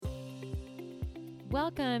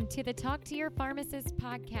Welcome to the Talk to Your Pharmacist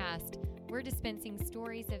podcast. We're dispensing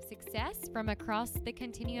stories of success from across the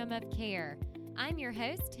continuum of care. I'm your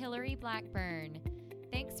host, Hillary Blackburn.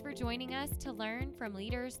 Thanks for joining us to learn from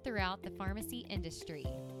leaders throughout the pharmacy industry.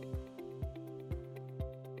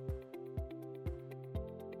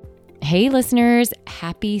 Hey listeners,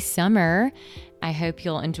 happy summer. I hope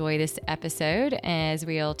you'll enjoy this episode as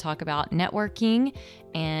we'll talk about networking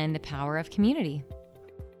and the power of community.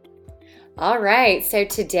 All right, so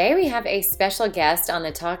today we have a special guest on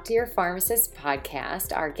the Talk to Your Pharmacist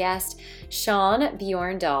podcast. Our guest, Sean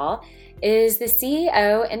Bjorndal, is the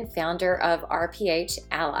CEO and founder of RPH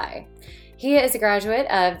Ally. He is a graduate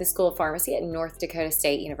of the School of Pharmacy at North Dakota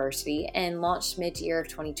State University and launched mid-year of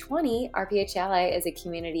 2020. RPH Ally is a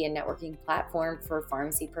community and networking platform for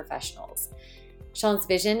pharmacy professionals. Sean's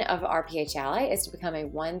vision of RPH Ally is to become a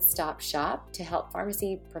one-stop shop to help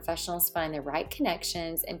pharmacy professionals find the right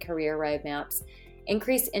connections and career roadmaps,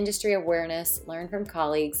 increase industry awareness, learn from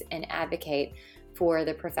colleagues, and advocate for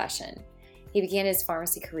the profession. He began his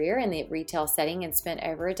pharmacy career in the retail setting and spent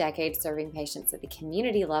over a decade serving patients at the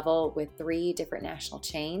community level with 3 different national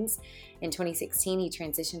chains. In 2016, he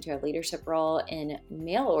transitioned to a leadership role in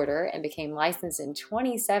mail order and became licensed in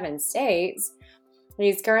 27 states.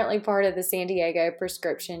 He's currently part of the San Diego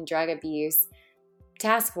Prescription Drug Abuse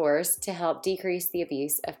Task Force to help decrease the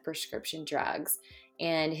abuse of prescription drugs.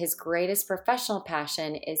 And his greatest professional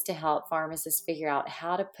passion is to help pharmacists figure out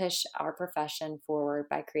how to push our profession forward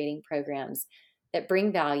by creating programs that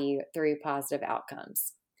bring value through positive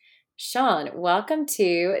outcomes. Sean, welcome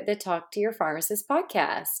to the Talk to Your Pharmacist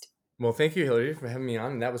podcast. Well, thank you, Hillary, for having me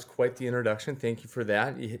on. That was quite the introduction. Thank you for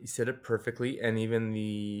that. You said it perfectly, and even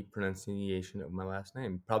the pronunciation of my last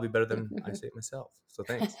name, probably better than I say it myself. So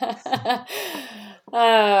thanks.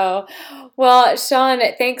 Oh, well, Sean,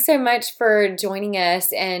 thanks so much for joining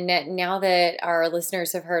us. And now that our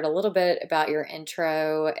listeners have heard a little bit about your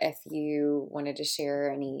intro, if you wanted to share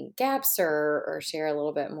any gaps or share a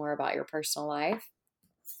little bit more about your personal life.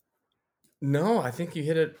 No, I think you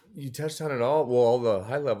hit it. You touched on it all. Well, all the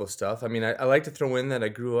high level stuff. I mean, I like to throw in that I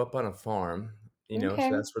grew up on a farm, so Okay.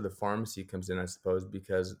 that's where the pharmacy comes in, I suppose,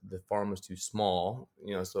 because the farm was too small,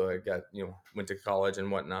 so I got, went to college and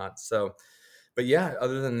whatnot. So, but yeah,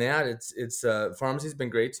 other than that, it's pharmacy's been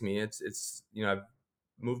great to me. It's I've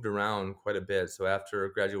moved around quite a bit. So after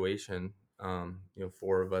graduation,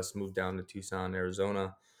 4 of us moved down to Tucson,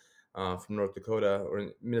 Arizona, from North Dakota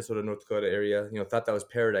or Minnesota, North Dakota area. Thought that was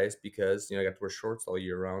paradise because I got to wear shorts all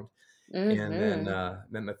year round. And then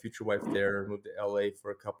met my future wife there. Moved to LA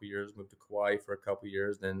for a couple years. Moved to Kauai for a couple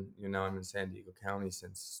years. Then now I'm in San Diego County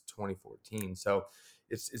since 2014. So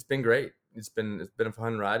it's been great. It's been a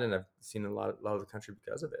fun ride, and I've seen a lot of the country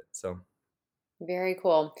because of it. So Very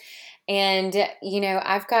cool. And,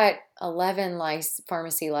 I've got 11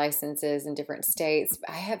 pharmacy licenses in different states.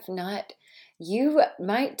 I have not, you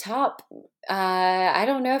might top, I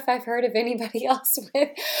don't know if I've heard of anybody else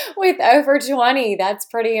with over 20. That's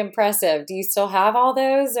pretty impressive. Do you still have all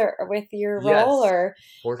those or with your role yes, or?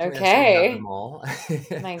 fortunately, I still have Okay. them all.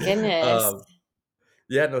 My goodness. um,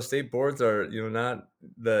 Yeah, no, state boards are, not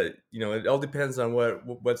the, it all depends on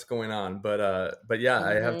what's going on. But yeah,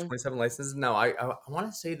 I have Mm-hmm. 27 licenses. Now, I want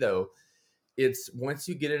to say though, it's once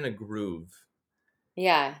you get in a groove,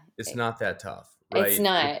 Yeah. it's not that tough, It's right?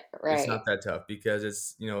 not, It's right. not that tough because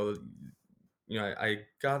it's, I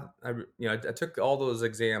took all those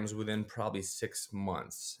exams within probably 6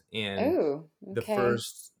 months, and Oh, the okay.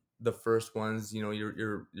 first ones,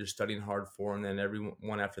 you're studying hard for, and then every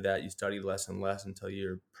one after that, you study less and less until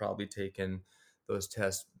you're probably taking those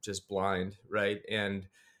tests just blind, right? And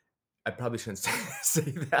I probably shouldn't say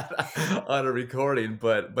that on a recording,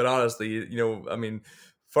 but honestly, I mean,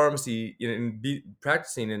 pharmacy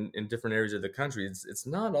practicing in different areas of the country, it's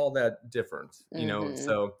not all that different. Mm-hmm.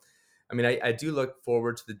 So, I mean, I do look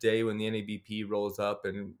forward to the day when the NABP rolls up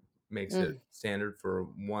and makes it standard for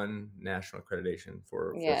one national accreditation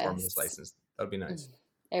for a pharmacist Yes. license. That would be nice.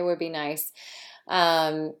 It would be nice.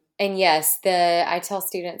 And yes, I tell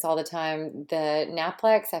students all the time, the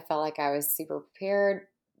NAPLEX, I felt like I was super prepared,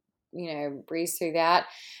 breeze through that.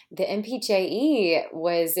 The MPJE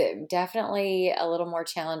was definitely a little more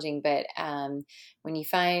challenging, but when you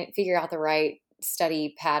figure out the right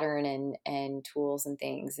study pattern and tools and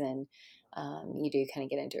things, and you do kind of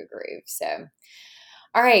get into a groove. So,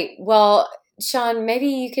 all right. Well, Sean, maybe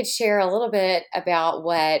you could share a little bit about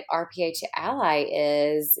what RPH Ally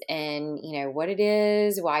is and, what it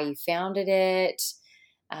is, why you founded it.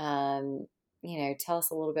 Um, tell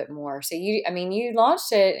us a little bit more. So you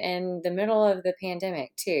launched it in the middle of the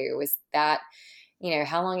pandemic too. Was that,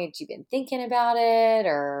 how long had you been thinking about it,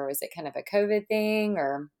 or was it kind of a COVID thing,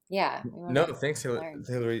 or yeah, we want No, to thanks, learn.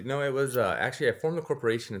 Hillary. No, it was actually I formed the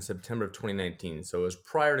corporation in September of 2019, so it was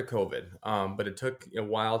prior to COVID. But it took a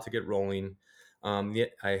while to get rolling.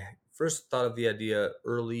 I first thought of the idea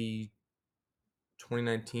early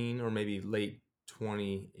 2019 or maybe late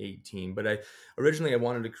 2018. But I originally I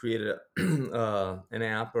wanted to create an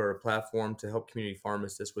app or a platform to help community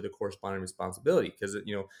pharmacists with a corresponding responsibility because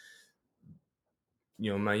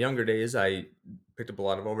in my younger days, I picked up a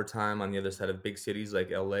lot of overtime on the other side of big cities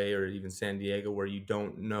like LA or even San Diego, where you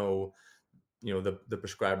don't know, the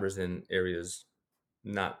prescribers in areas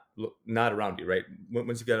not around you, right?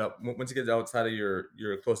 Once you get outside of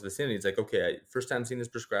your close vicinity, it's like, okay, first time seeing this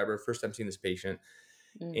prescriber, first time seeing this patient,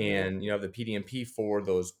 Mm-hmm. and you have the PDMP for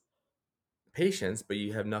those patients, but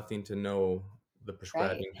you have nothing to know the Right.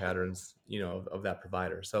 prescribing patterns, of that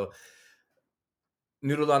provider. So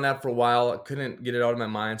noodled on that for a while. I couldn't get it out of my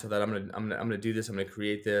mind. So that I'm gonna do this. I'm gonna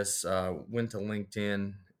create this. Went to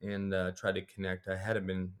LinkedIn and tried to connect. I hadn't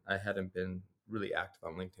been really active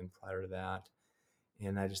on LinkedIn prior to that,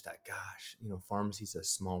 and I just thought, gosh, pharmacy's a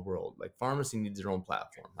small world. Like pharmacy needs their own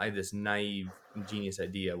platform. I had this naive, ingenious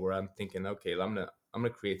idea where I'm thinking, okay, I'm gonna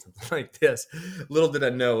create something like this. Little did I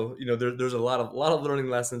know, there's a lot of learning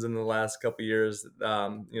lessons in the last couple of years.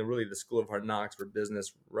 Really the school of hard knocks for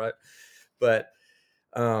business, right? But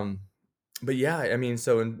um, but yeah, I mean,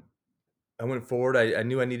 I went forward. I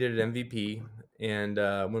knew I needed an MVP, and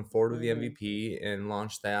went forward with the Mm-hmm. MVP and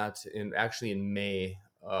launched that in May,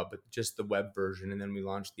 but just the web version, and then we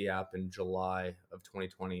launched the app in July of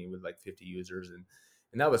 2020 with like 50 users, and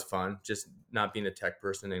that was fun. Just not being a tech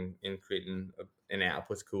person and creating an app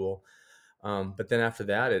was cool. But then after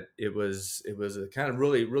that, it was a kind of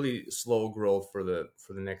really really slow growth for the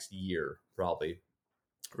next year probably,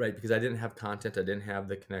 right? Because I didn't have content, I didn't have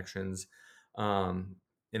the connections, um,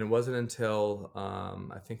 and it wasn't until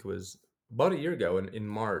I think it was about a year ago in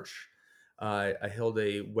March, I held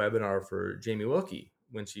a webinar for Jamie Wilkie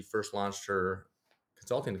when she first launched her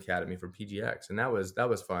consulting academy for PGX, and that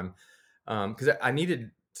was fun because I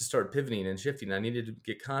needed to start pivoting and shifting. I needed to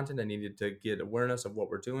get content. I needed to get awareness of what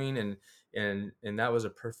we're doing, and that was a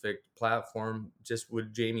perfect platform just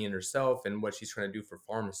with Jamie and herself and what she's trying to do for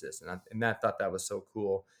pharmacists. And I thought that was so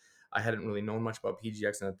cool. I hadn't really known much about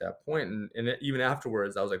PGX at that point, even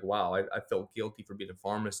afterwards, I was like, wow, I felt guilty for being a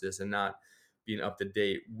pharmacist and not being up to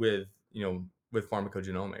date with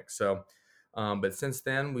pharmacogenomics. So, but since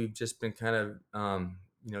then, we've just been kind of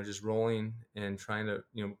just rolling and trying to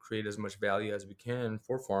create as much value as we can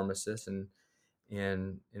for pharmacists and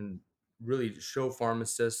really show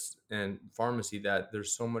pharmacists and pharmacy that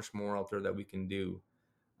there's so much more out there that we can do.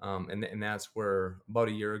 And that's where about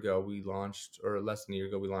a year ago we launched, or less than a year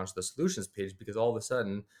ago, we launched the solutions page because all of a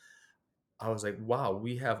sudden I was like, wow,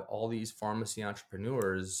 we have all these pharmacy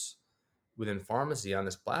entrepreneurs within pharmacy on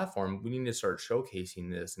this platform. We need to start showcasing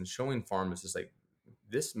this and showing pharmacists like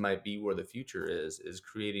this might be where the future is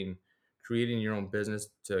creating your own business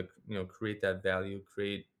to create that value,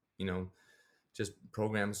 create you know just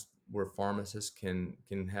programs where pharmacists can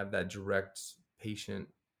have that direct patient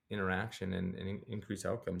interaction and increase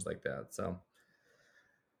outcomes like that. So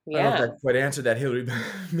I don't know if Yeah. that quite answered that, Hillary, but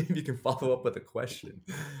maybe you can follow up with a question.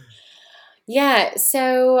 Yeah.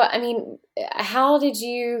 So, I mean, how did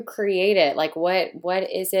you create it? Like, what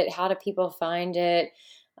is it? How do people find it?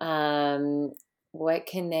 Um, what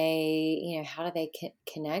can they, how do they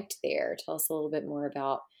connect there? Tell us a little bit more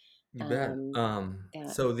about You bet. um, that.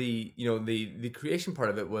 So the creation part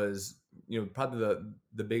of it was probably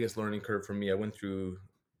the biggest learning curve for me. I went through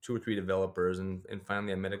two or three developers, and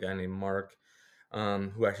finally I met a guy named Mark,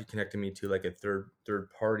 who actually connected me to like a third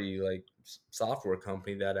party like software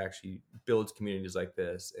company that actually builds communities like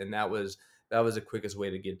this. And that was the quickest way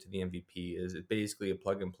to get to the MVP. Is it basically a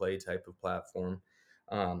plug and play type of platform,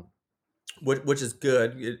 um, which is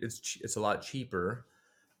good. It's a lot cheaper,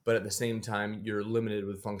 but at the same time you're limited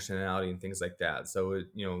with functionality and things like that. So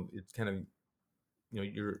it's kind of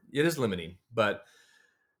it is limiting, but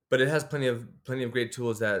it has plenty of great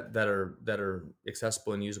tools that are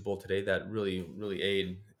accessible and usable today that really really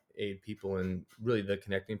aid people in really the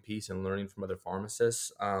connecting piece and learning from other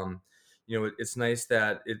pharmacists. It's nice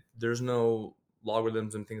that there's no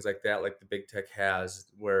logarithms and things like that like the big tech has,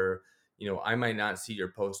 where I might not see your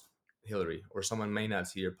post, Hillary, or someone may not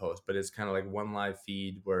see your post, but it's kind of like one live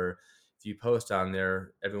feed where if you post on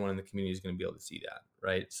there, everyone in the community is going to be able to see that,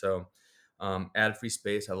 right? So ad free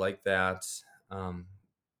space, I like that. um,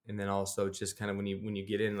 and then also just kind of when you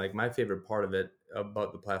get in, like my favorite part of it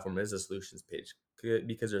about the platform is the solutions page,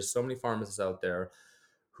 because there's so many pharmacists out there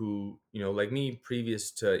who like me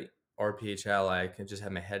previous to RPH Ally, I can just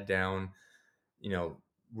have my head down,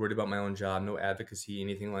 worried about my own job, no advocacy,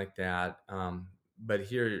 anything like that. But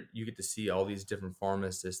here you get to see all these different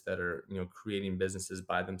pharmacists that are, creating businesses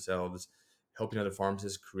by themselves, helping other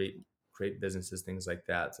pharmacists create businesses, things like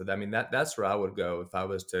that. So that's where I would go if I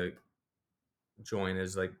was to join,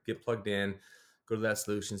 is like get plugged in, go to that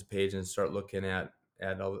solutions page and start looking at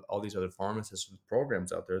all these other pharmacists with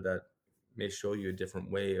programs out there that may show you a different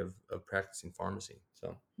way of practicing pharmacy.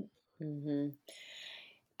 So Hmm.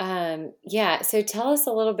 Yeah. So tell us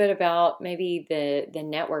a little bit about maybe the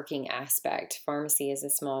networking aspect. Pharmacy is a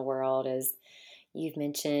small world, as you've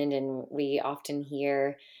mentioned, and we often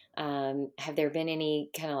hear. Have there been any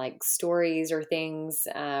kind of like stories or things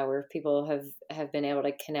where people have been able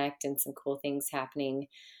to connect and some cool things happening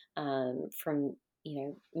from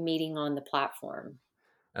meeting on the platform?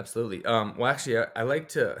 absolutely. Well, actually, I like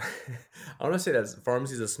to. I want to say that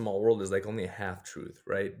pharmacy is a small world is like only a half truth,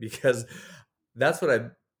 right? Because that's what I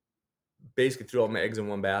basically threw all my eggs in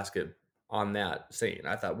one basket on that saying.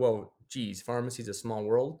 I thought, well, geez, pharmacy is a small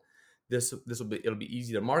world. It'll be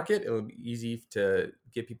easy to market. It'll be easy to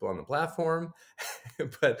get people on the platform.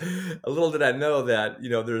 But a little did I know that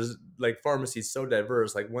there's like pharmacy is so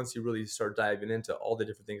diverse. Like once you really start diving into all the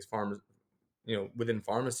different things within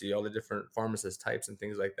pharmacy, all the different pharmacist types and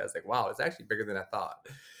things like that. It's like, wow, it's actually bigger than I thought.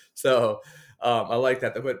 So I like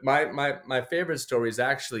that. But my favorite story is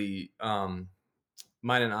actually mine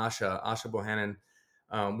and Asha Bohannon.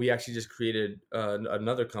 We actually just created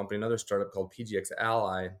another company, another startup called PGX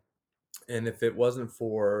Ally. And if it wasn't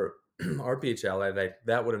for RPH Ally,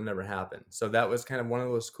 that would have never happened. So that was kind of one of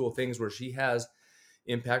those cool things where she has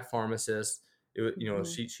impact pharmacists. Hmm.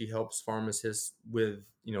 She helps pharmacists with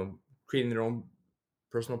creating their own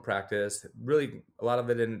personal practice. Really, a lot of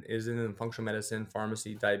it is in the functional medicine,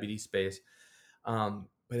 pharmacy, diabetes space. But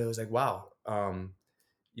it was like, wow. And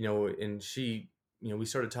she, we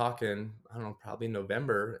started talking, I don't know, probably in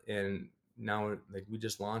November. And now like we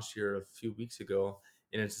just launched here a few weeks ago.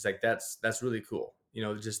 And it's just like, that's really cool.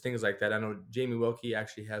 Just things like that. I know Jamie Wilkie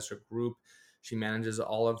actually has her group. She manages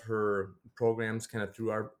all of her programs kind of through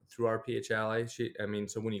our PH Ally.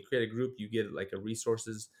 So when you create a group, you get like a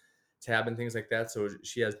resources tab and things like that. So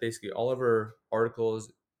she has basically all of her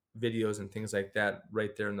articles, videos, and things like that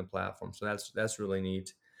right there in the platform. So that's really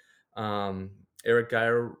neat. Um, Eric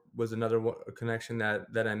Geyer was another connection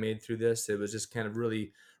that I made through this. It was just kind of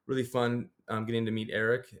really, really fun getting to meet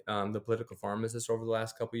Eric, the political pharmacist, over the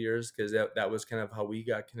last couple of years, because that was kind of how we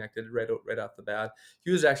got connected right off the bat.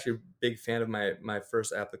 He was actually a big fan of my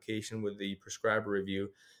first application with the prescriber review,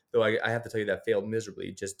 though I have to tell you that failed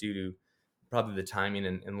miserably just due to probably the timing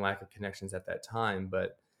and lack of connections at that time.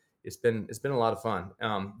 But it's been a lot of fun.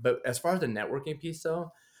 But as far as the networking piece,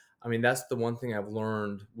 though, that's the one thing I've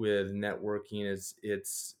learned with networking is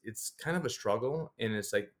it's kind of a struggle, and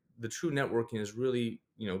it's like the true networking is really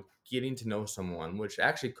getting to know someone, which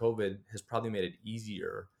actually COVID has probably made it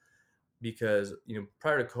easier because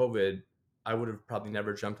prior to COVID, I would have probably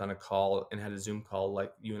never jumped on a call and had a Zoom call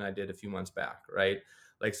like you and I did a few months back, right?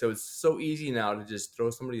 Like, so it's so easy now to just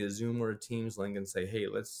throw somebody a Zoom or a Teams link and say, hey,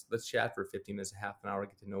 let's chat for 15 minutes, half an hour,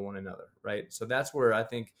 get to know one another, right? So that's where I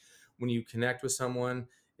think when you connect with someone,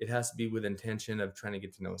 it has to be with intention of trying to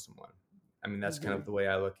get to know someone. That's kind Hmm. of the way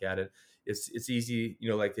I look at it. It's easy,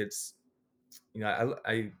 like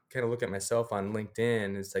I kind of look at myself on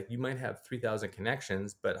LinkedIn. It's like you might have 3,000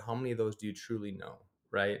 connections, but how many of those do you truly know,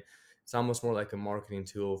 right? It's almost more like a marketing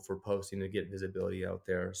tool for posting to get visibility out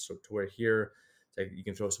there. So to where here, it's like you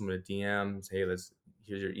can throw someone a DM, say, hey,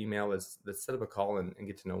 here's your email. Let's set up a call and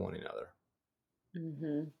get to know one another.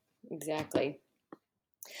 Hmm. Exactly.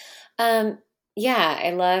 Um, yeah,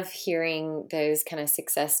 I love hearing those kind of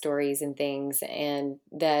success stories and things, and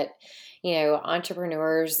that,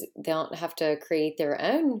 entrepreneurs don't have to create their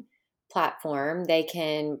own platform. They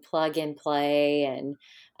can plug and play and,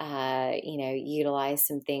 utilize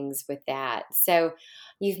some things with that. So,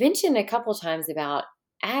 you've mentioned a couple times about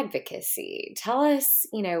advocacy. Tell us,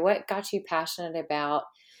 what got you passionate about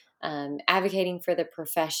advocating for the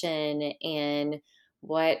profession, and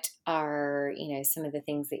what are some of the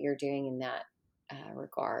things that you're doing in that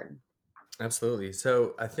regard? Absolutely.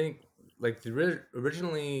 So I think like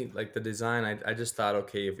originally like the design, I just thought,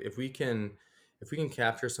 okay, if we can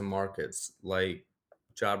capture some markets like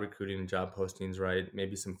job recruiting and job postings, right?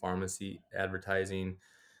 Maybe some pharmacy advertising,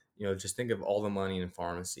 just think of all the money in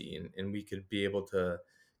pharmacy, and we could be able to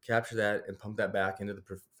capture that and pump that back into the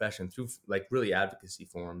profession through like really advocacy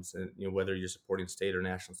forums, and whether you're supporting state or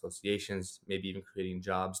national associations, maybe even creating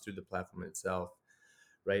jobs through the platform itself,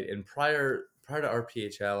 right? And prior prior to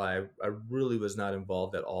RPHL, I really was not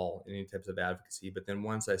involved at all in any types of advocacy. But then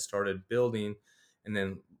once I started building, and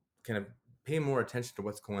then kind of paying more attention to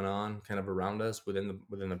what's going on kind of around us within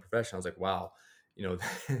the profession, I was like, wow, you know,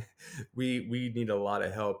 we need a lot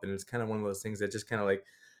of help. And it's kind of one of those things that just kind of like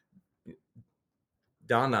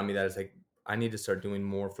dawned on me that it's like I need to start doing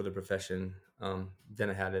more for the profession than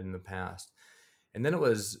I had in the past. And then it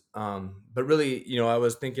was, but really, you know, I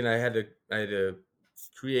was thinking I had to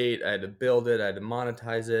create, I had to build it, I had to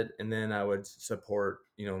monetize it, and then I would support,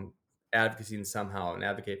 you know, advocacy and somehow and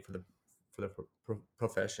advocate for the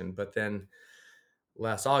profession. But then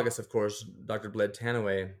last August, of course, Dr. Bled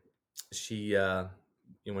Tanaway, she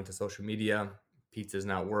went to social media. Pizza's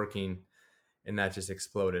not working, and that just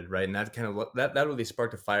exploded, right? And that kind of that really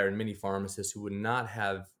sparked a fire in many pharmacists who would not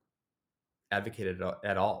have advocated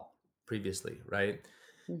at all previously, right?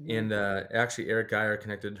 And actually, Eric Geyer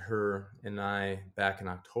connected her and I back in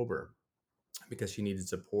October because she needed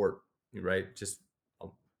support, right? Just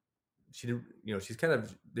she did, you know,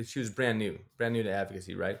 she was brand new to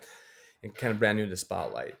advocacy, right? And kind of brand new to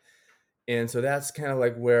spotlight. And so that's kind of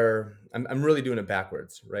like where I'm really doing it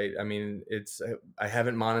backwards, right? I mean, I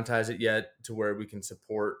haven't monetized it yet to where we can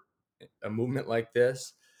support a movement like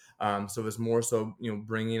this. So it's more so, you know,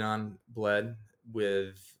 bringing on Bled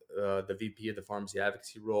with the VP of the pharmacy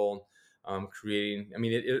advocacy role, creating. I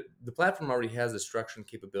mean, the platform already has the structure and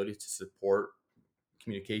capabilities to support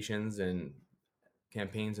communications and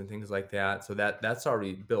campaigns and things like that. So that's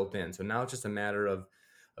already built in. So now it's just a matter of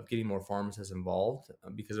getting more pharmacists involved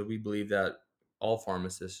because we believe that all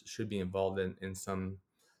pharmacists should be involved in some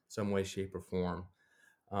way, shape, or form.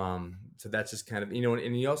 So that's just kind of, you know,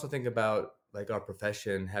 and you also think about like our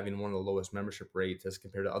profession having one of the lowest membership rates as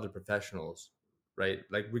compared to other professionals, right?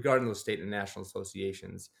 Like regarding those state and national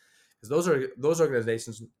associations, because those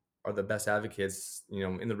organizations are the best advocates, you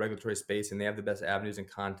know, in the regulatory space, and they have the best avenues and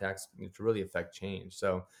contacts, you know, to really affect change.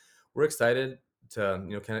 So we're excited to,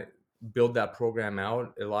 you know, kind of build that program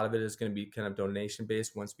out. A lot of it is going to be kind of donation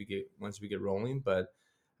based once we get rolling, but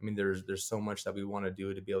I mean, there's so much that we want to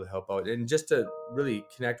do to be able to help out and just to really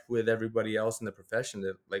connect with everybody else in the profession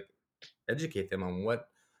to like educate them on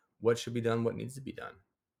what should be done, what needs to be done.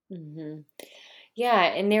 Mm-hmm. Yeah,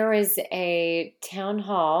 and there was a town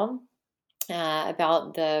hall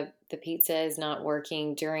about the pizza is not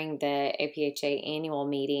working during the APHA annual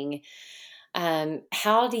meeting.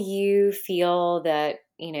 How do you feel that,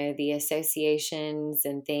 you know, the associations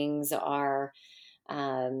and things are,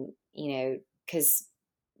 you know, because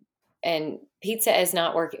and pizza is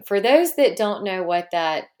not working. For those that don't know what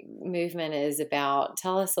that movement is about,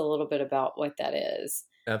 tell us a little bit about what that is.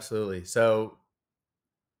 Absolutely. So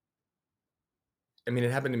I mean,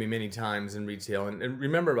 it happened to me many times in retail. And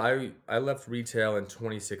remember, I left retail in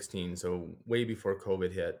 2016, so way before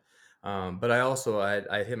COVID hit. But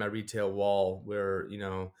I hit my retail wall where, you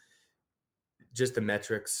know, just the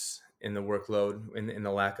metrics and the workload and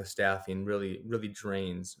the lack of staffing really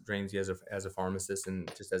drains you as a pharmacist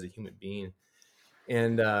and just as a human being.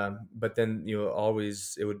 And but then, you know,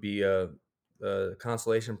 always it would be a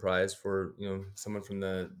consolation prize for, you know, someone from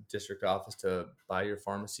the district office to buy your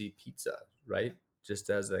pharmacy pizza, right?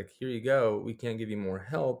 Just as like, here you go, we can't give you more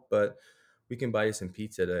help, but we can buy you some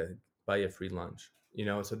pizza to buy you a free lunch, you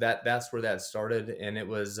know. So that's where that started. And it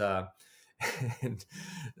was and,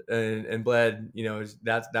 and Bled, you know,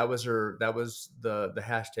 that was the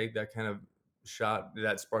hashtag that kind of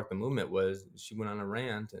sparked the movement. Was she went on a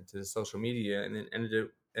rant to social media and then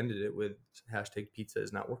ended it with hashtag pizza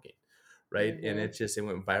is not working, right? And Mm-hmm. it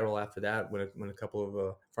went viral after that when a couple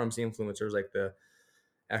of pharmacy influencers like the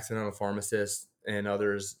accidental pharmacist and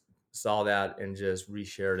others saw that and just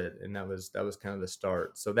reshared it, and that was kind of the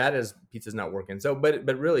start. So that is pizza's not working. So but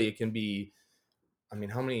really it can be. I mean,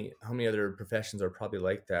 how many other professions are probably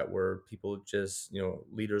like that, where people just, you know,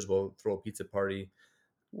 leaders will throw a pizza party,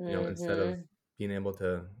 you know, instead of Mm-hmm. being able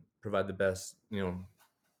to provide the best, you know,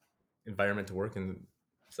 environment to work in.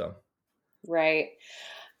 So Right.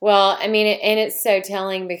 Well, I mean, and it's so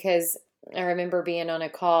telling because I remember being on a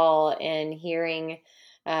call and hearing,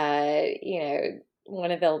 you know,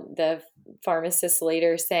 one of the pharmacist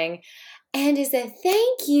leaders saying, "And as a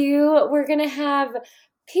thank you, we're going to have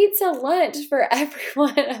pizza lunch for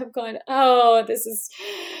everyone." I'm going, "Oh, this is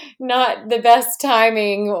not the best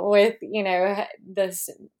timing with, you know, this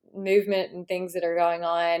movement and things that are going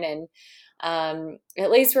on." And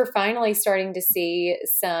at least we're finally starting to see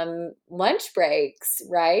some lunch breaks,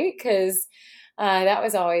 right? Because that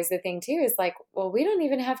was always the thing too. Is like, well, we don't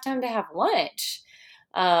even have time to have lunch.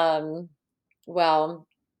 Um, well,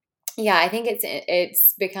 Yeah, I think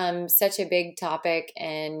it's become such a big topic,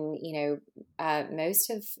 and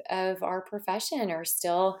most of our profession are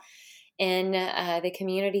still in the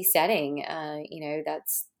community setting.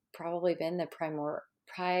 That's probably been the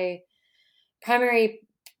primary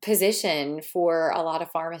position for a lot of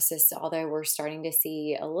pharmacists. Although we're starting to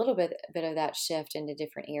see a little bit of that shift into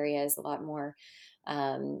different areas, a lot more.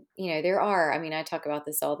 There are. I mean, I talk about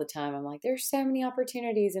this all the time. I'm like, there's so many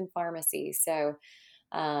opportunities in pharmacy. So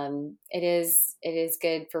it is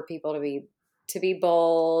good for people to be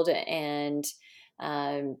bold and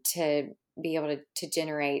to be able to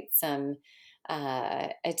generate some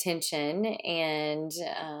attention and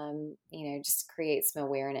just create some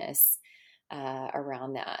awareness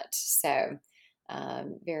around that. So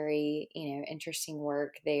very interesting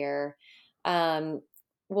work there. Um,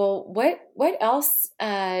 well, what else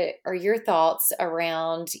are your thoughts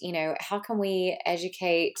around how can we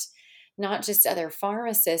educate not just other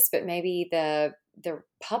pharmacists, but maybe the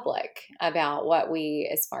public about what we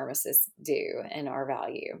as pharmacists do and our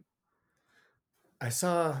value? I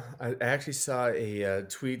actually saw a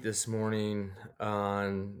tweet this morning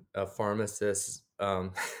on a pharmacist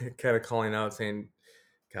kind of calling out saying,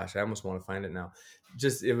 gosh, I almost want to find it now.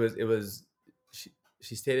 Just it was she,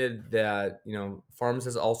 she stated that,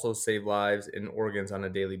 pharmacists also save lives and organs on a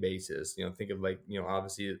daily basis. Think of, like,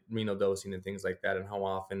 obviously renal dosing and things like that, and how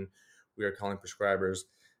often we are calling prescribers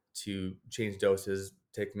to change doses,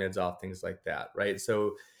 take meds off, things like that, right?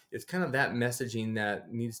 So it's kind of that messaging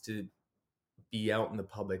that needs to be out in the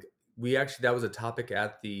public. We actually, that was a topic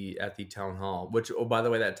at the town hall, which, oh, by the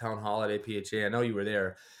way, that town hall at APHA, I know you were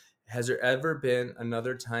there. Has there ever been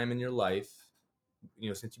another time in your life,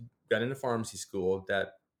 since you got into pharmacy school,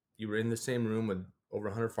 that you were in the same room with over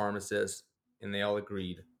 100 pharmacists and they all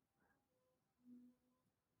agreed?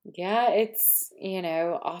 Yeah, it's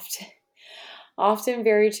often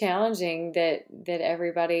very challenging that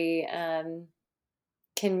everybody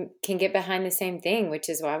can get behind the same thing, which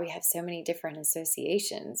is why we have so many different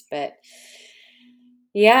associations. But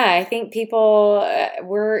yeah, I think people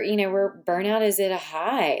we're burnout is at a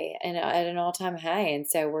high and at an all time high, and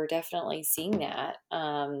so we're definitely seeing that.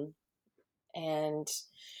 And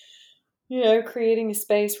creating a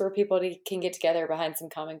space where people can get together behind some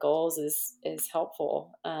common goals is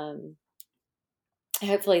helpful.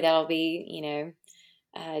 Hopefully, that'll be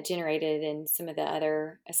generated in some of the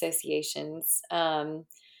other associations.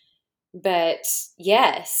 But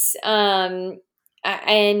yes, and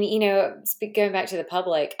going back to the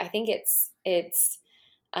public, I think it's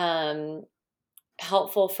um,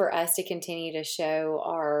 helpful for us to continue to show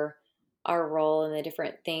our role in the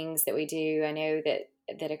different things that we do. I know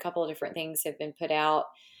that a couple of different things have been put out,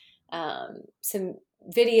 some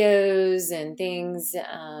videos and things.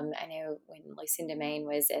 I know when Lucinda Main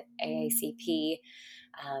was at AACP,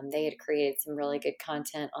 they had created some really good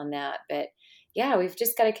content on that. But yeah, we've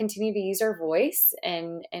just got to continue to use our voice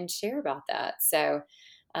and share about that. So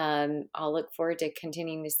I'll look forward to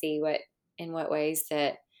continuing to see in what ways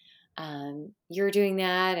that you're doing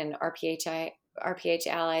that, and RPH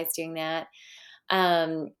Allies doing that.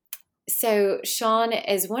 Um, so, Sean,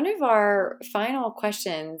 as one of our final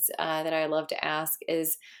questions that I love to ask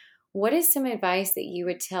is, what is some advice that you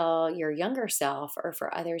would tell your younger self or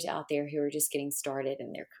for others out there who are just getting started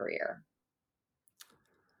in their career?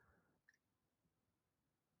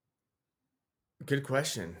 Good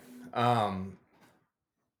question. I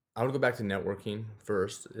would go back to networking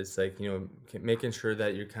first. It's like, making sure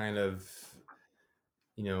that you're kind of,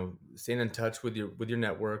 staying in touch with your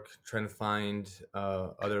network, trying to find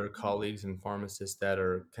other colleagues and pharmacists that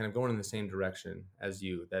are kind of going in the same direction as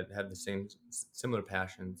you, that have the same similar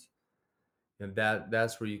passions. And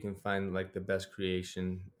that's where you can find, like, the best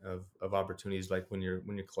creation of opportunities, like when you're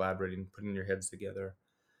collaborating, putting your heads together.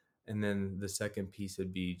 And then the second piece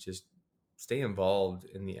would be just stay involved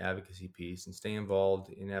in the advocacy piece, and stay involved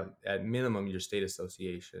in, at minimum, your state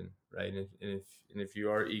association, right? And if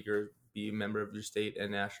you are eager, be a member of your state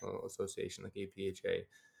and national association like APHA,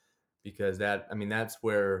 because that's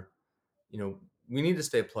where, we need to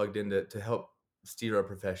stay plugged in to help steer our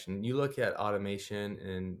profession. You look at automation,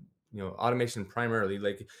 and automation primarily,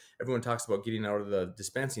 like, everyone talks about getting out of the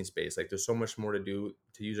dispensing space. Like, there's so much more to do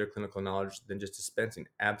to use our clinical knowledge than just dispensing.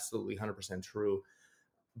 Absolutely 100% true.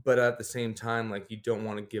 But at the same time, like, you don't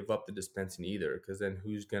want to give up the dispensing either, because then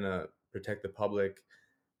who's gonna protect the public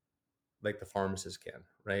like the pharmacist can,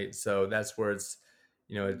 right? So that's where it's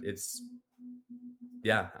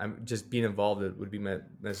yeah, I'm just being involved. It would be my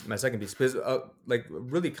second piece, because like,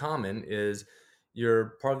 really common is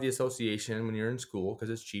you're part of the association when you're in school because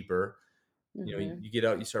it's cheaper. You know, Mm-hmm. you get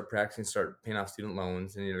out, you start practicing, start paying off student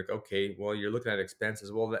loans, and you're like, okay, well, you're looking at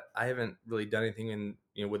expenses. Well, that, I haven't really done anything in,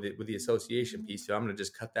 you know, with the association piece, so I'm going to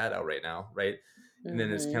just cut that out right now, right? And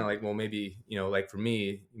then it's kind Mm-hmm. of like, well, maybe, you know, like for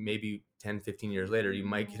me, maybe 10, 15 years later, you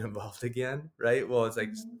might get involved again, right? Well, it's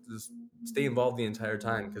like just stay involved the entire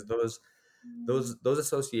time, because those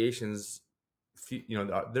associations, you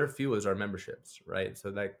know, their fuel is our memberships, right? So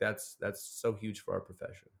like that's so huge for our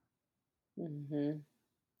profession. Mm-hmm.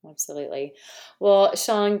 Absolutely. Well,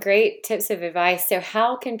 Sean, great tips of advice. So,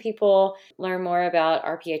 how can people learn more about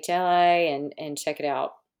RPHLA and check it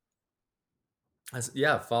out?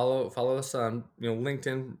 Yeah, follow us on, you know,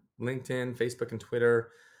 LinkedIn, Facebook, and Twitter.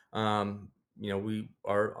 You know, we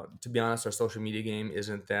are, to be honest, our social media game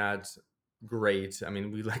isn't that great. I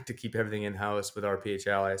mean, we like to keep everything in house with our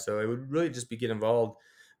PHLI, so it would really just be get involved.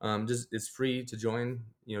 Just it's free to join.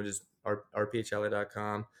 You know, just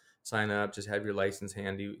rphla.com, sign up, just have your license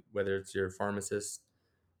handy, whether it's your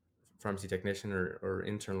pharmacy technician or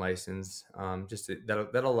intern license.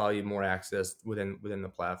 That'll allow you more access within the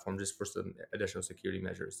platform, just for some additional security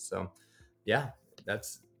measures. So yeah,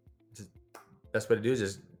 that's the best way to do is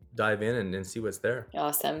just dive in and see what's there.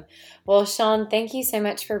 Awesome. Well, Sean, thank you so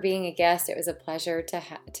much for being a guest. It was a pleasure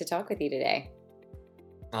to talk with you today.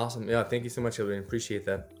 Awesome. Yeah, thank you so much, Hilary. Appreciate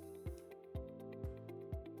that.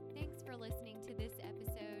 Thanks for listening to this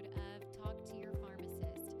episode of Talk to Your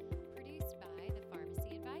Pharmacist, produced by the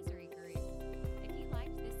Pharmacy Advisory Group. If you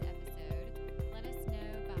liked this episode, let us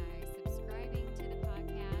know by subscribing to the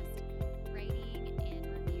podcast, rating, and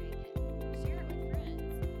reviewing it. Share it with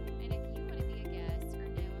friends. And if you want to be a guest or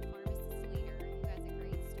know a pharmacist leader who has a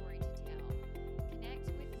great story to tell, connect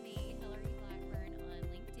with me, Hilary Blackburn, on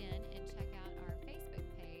LinkedIn and check out our Facebook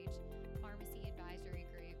page, Pharmacy Advisory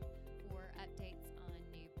Group, for updates on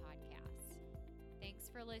new podcasts. Thanks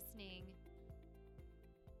for listening.